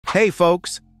Hey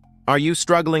folks, are you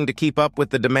struggling to keep up with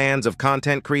the demands of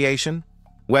content creation?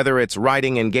 Whether it's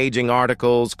writing engaging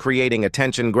articles, creating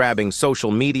attention-grabbing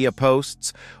social media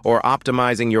posts, or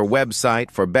optimizing your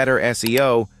website for better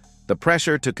SEO, the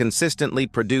pressure to consistently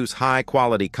produce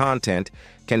high-quality content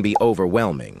can be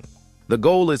overwhelming. The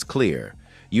goal is clear.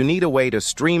 You need a way to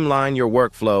streamline your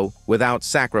workflow without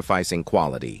sacrificing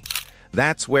quality.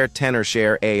 That's where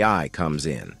Tenorshare AI comes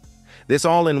in. This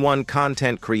all-in-one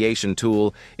content creation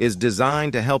tool is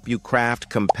designed to help you craft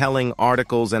compelling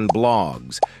articles and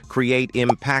blogs, create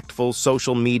impactful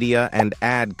social media and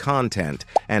ad content,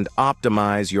 and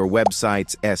optimize your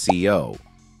website's SEO,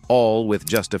 all with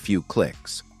just a few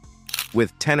clicks.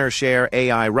 With Tenorshare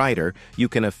AI Writer, you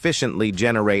can efficiently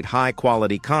generate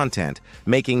high-quality content,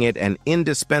 making it an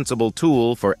indispensable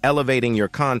tool for elevating your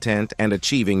content and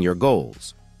achieving your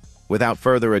goals. Without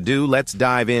further ado, let's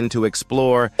dive in to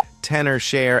explore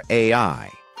Tenorshare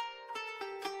AI.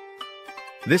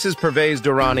 This is Pervez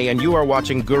Durrani, and you are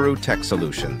watching Guru Tech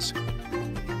Solutions.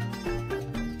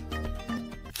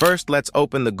 First, let's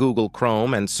open the Google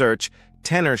Chrome and search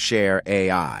Tenorshare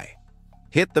AI.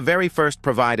 Hit the very first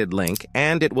provided link,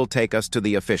 and it will take us to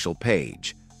the official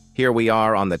page. Here we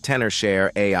are on the Tenorshare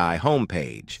AI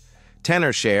homepage.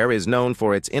 Tenorshare is known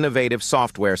for its innovative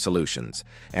software solutions,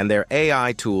 and their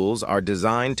AI tools are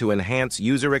designed to enhance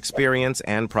user experience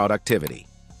and productivity.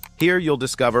 Here you'll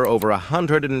discover over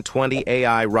 120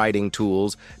 AI writing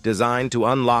tools designed to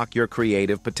unlock your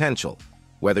creative potential,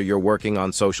 whether you're working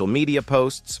on social media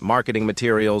posts, marketing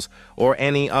materials, or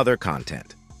any other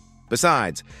content.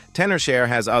 Besides, Tenorshare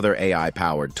has other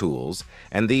AI-powered tools,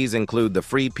 and these include the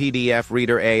free PDF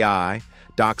Reader AI,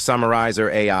 Doc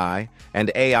Summarizer AI,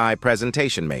 and AI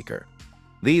Presentation Maker.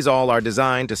 These all are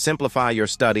designed to simplify your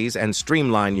studies and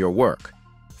streamline your work.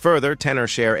 Further,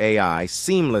 Tenorshare AI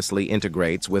seamlessly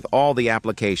integrates with all the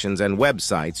applications and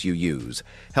websites you use,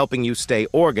 helping you stay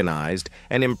organized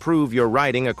and improve your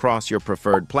writing across your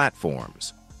preferred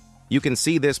platforms. You can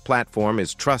see this platform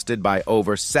is trusted by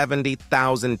over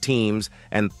 70,000 teams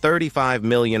and 35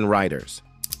 million writers.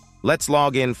 Let's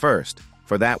log in first.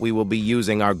 For that, we will be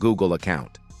using our Google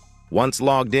account. Once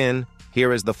logged in,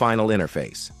 here is the final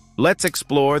interface. Let's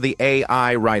explore the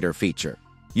AI Writer feature.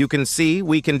 You can see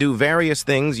we can do various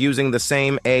things using the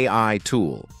same AI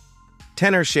tool.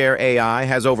 Tenorshare AI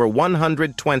has over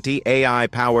 120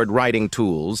 AI-powered writing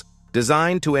tools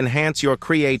designed to enhance your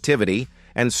creativity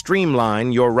and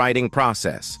streamline your writing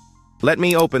process. Let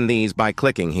me open these by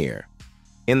clicking here.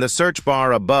 In the search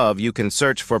bar above, you can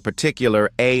search for a particular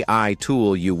AI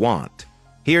tool you want.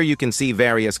 Here you can see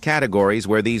various categories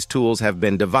where these tools have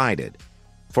been divided.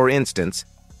 For instance,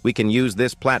 we can use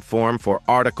this platform for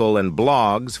article and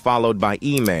blogs, followed by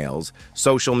emails,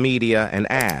 social media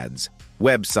and ads,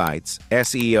 websites,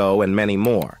 SEO, and many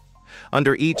more.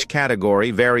 Under each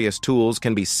category, various tools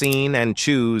can be seen and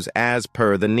choose as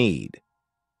per the need.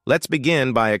 Let's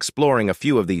begin by exploring a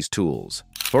few of these tools.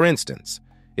 For instance,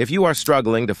 if you are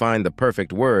struggling to find the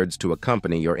perfect words to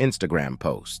accompany your Instagram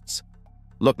posts,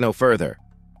 look no further.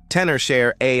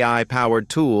 Tenorshare AI-powered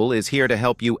tool is here to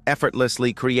help you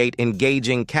effortlessly create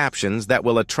engaging captions that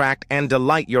will attract and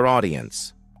delight your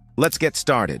audience. Let's get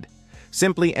started.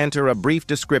 Simply enter a brief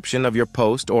description of your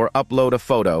post or upload a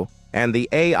photo, and the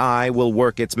AI will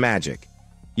work its magic.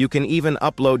 You can even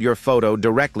upload your photo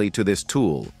directly to this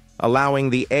tool, allowing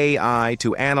the AI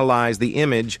to analyze the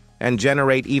image and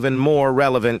generate even more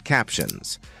relevant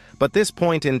captions. But this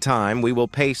point in time, we will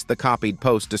paste the copied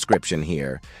post description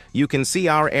here. You can see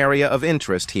our area of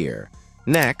interest here.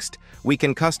 Next, we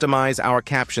can customize our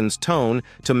caption's tone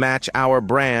to match our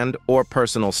brand or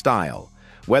personal style,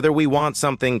 whether we want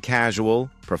something casual,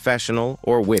 professional,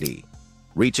 or witty.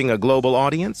 Reaching a global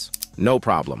audience? No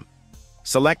problem.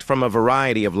 Select from a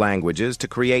variety of languages to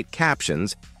create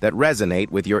captions that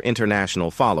resonate with your international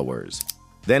followers.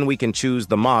 Then we can choose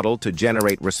the model to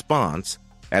generate response,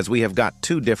 as we have got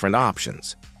two different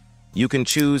options. You can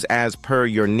choose as per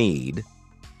your need.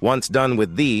 Once done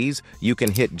with these, you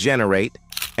can hit generate,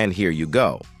 and here you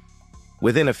go.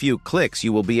 Within a few clicks,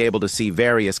 you will be able to see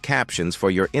various captions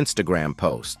for your Instagram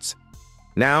posts.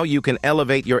 Now you can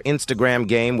elevate your Instagram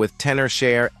game with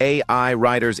Tenorshare AI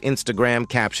Writer's Instagram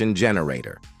Caption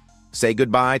Generator. Say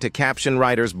goodbye to caption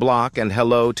writer's block and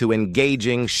hello to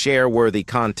engaging, share-worthy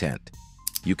content.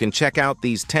 You can check out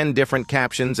these 10 different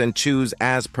captions and choose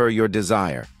as per your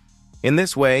desire. In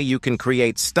this way, you can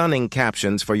create stunning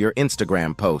captions for your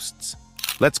Instagram posts.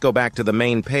 Let's go back to the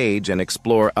main page and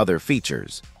explore other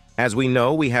features. As we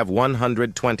know, we have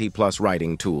 120+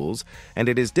 writing tools, and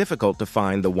it is difficult to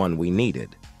find the one we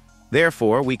needed.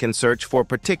 Therefore, we can search for a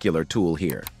particular tool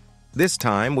here. This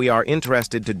time, we are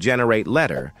interested to generate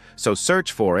letter, so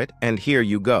search for it, and here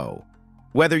you go.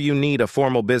 Whether you need a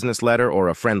formal business letter or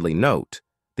a friendly note,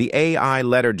 the AI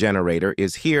letter generator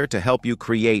is here to help you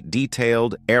create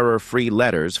detailed, error-free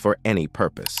letters for any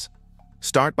purpose.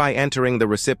 Start by entering the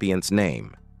recipient's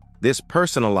name. This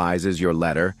personalizes your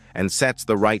letter and sets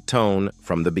the right tone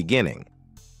from the beginning.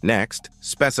 Next,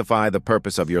 specify the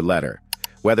purpose of your letter.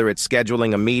 Whether it's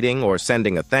scheduling a meeting or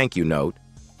sending a thank you note,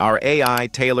 our AI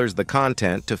tailors the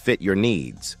content to fit your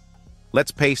needs. Let's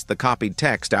paste the copied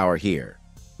text here.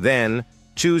 Then,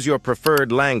 choose your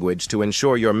preferred language to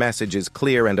ensure your message is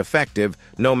clear and effective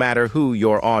no matter who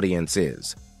your audience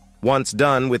is. Once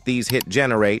done with these, hit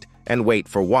generate and wait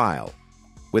for a while.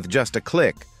 With just a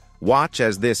click, watch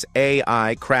as this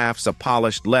AI crafts a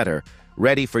polished letter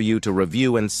ready for you to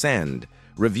review and send.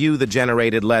 Review the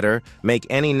generated letter, make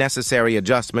any necessary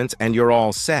adjustments, and you're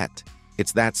all set.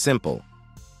 It's that simple.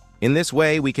 In this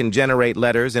way, we can generate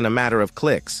letters in a matter of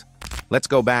clicks. Let's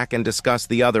go back and discuss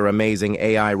the other amazing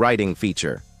AI writing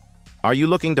feature. Are you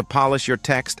looking to polish your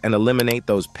text and eliminate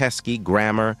those pesky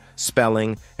grammar,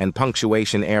 spelling, and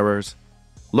punctuation errors?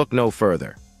 Look no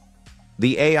further.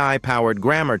 The AI-powered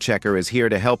grammar checker is here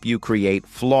to help you create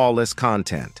flawless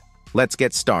content. Let's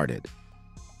get started.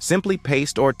 Simply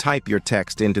paste or type your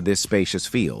text into this spacious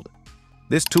field.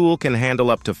 This tool can handle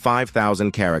up to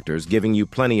 5,000 characters, giving you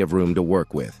plenty of room to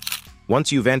work with.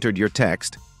 Once you've entered your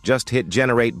text, just hit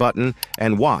Generate button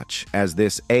and watch as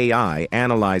this AI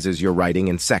analyzes your writing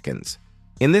in seconds.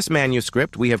 In this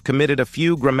manuscript, we have committed a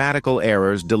few grammatical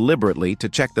errors deliberately to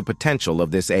check the potential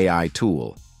of this AI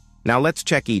tool. Now let's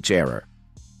check each error.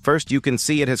 First, you can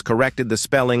see it has corrected the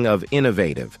spelling of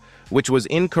innovative, which was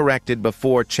incorrected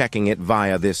before checking it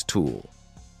via this tool.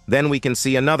 Then we can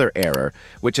see another error,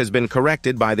 which has been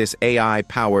corrected by this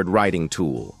AI-powered writing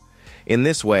tool. In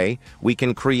this way, we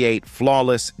can create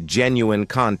flawless, genuine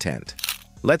content.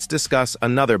 Let's discuss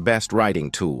another best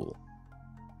writing tool.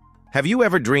 Have you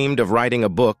ever dreamed of writing a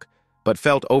book, but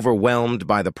felt overwhelmed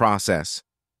by the process?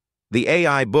 The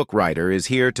AI book writer is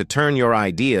here to turn your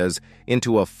ideas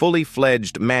into a fully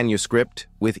fledged manuscript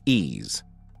with ease.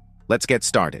 Let's get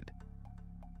started.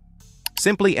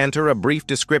 Simply enter a brief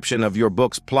description of your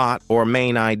book's plot or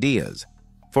main ideas.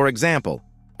 For example,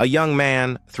 a young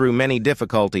man, through many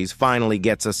difficulties, finally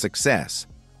gets a success.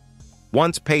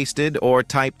 Once pasted or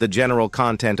typed the general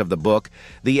content of the book,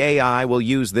 the AI will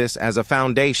use this as a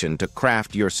foundation to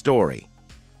craft your story.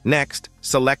 Next,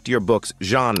 select your book's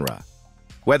genre.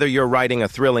 Whether you're writing a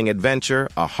thrilling adventure,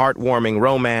 a heartwarming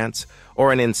romance,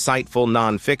 or an insightful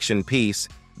nonfiction piece,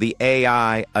 the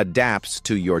AI adapts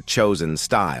to your chosen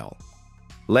style.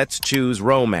 Let's choose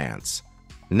romance.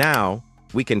 Now,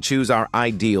 we can choose our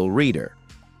ideal reader.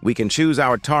 We can choose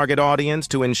our target audience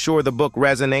to ensure the book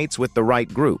resonates with the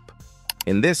right group.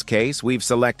 In this case, we've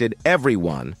selected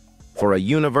everyone for a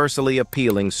universally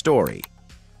appealing story.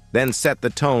 Then set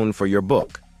the tone for your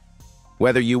book.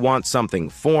 Whether you want something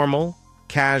formal,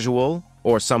 casual,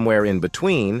 or somewhere in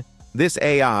between, this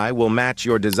AI will match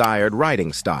your desired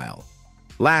writing style.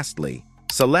 Lastly,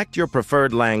 select your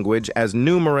preferred language as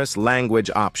numerous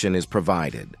language option is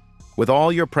provided. With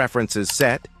all your preferences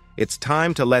set, it's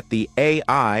time to let the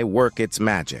AI work its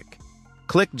magic.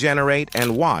 Click Generate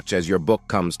and watch as your book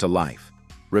comes to life.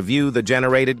 Review the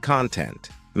generated content,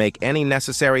 make any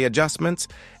necessary adjustments,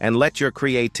 and let your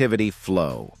creativity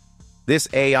flow. This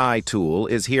AI tool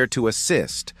is here to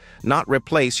assist, not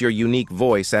replace your unique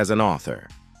voice as an author.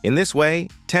 In this way,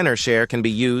 Tenorshare can be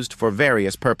used for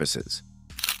various purposes.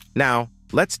 Now,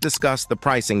 let's discuss the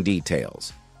pricing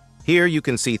details. Here you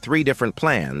can see 3 different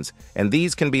plans, and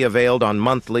these can be availed on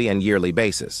monthly and yearly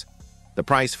basis. The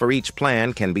price for each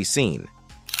plan can be seen.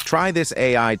 Try this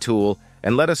AI tool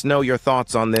and let us know your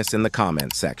thoughts on this in the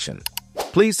comments section.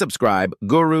 Please subscribe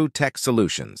Guru Tech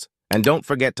Solutions, and don't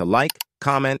forget to like,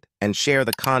 comment, and share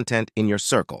the content in your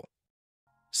circle.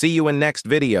 See you in next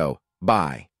video.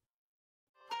 Bye.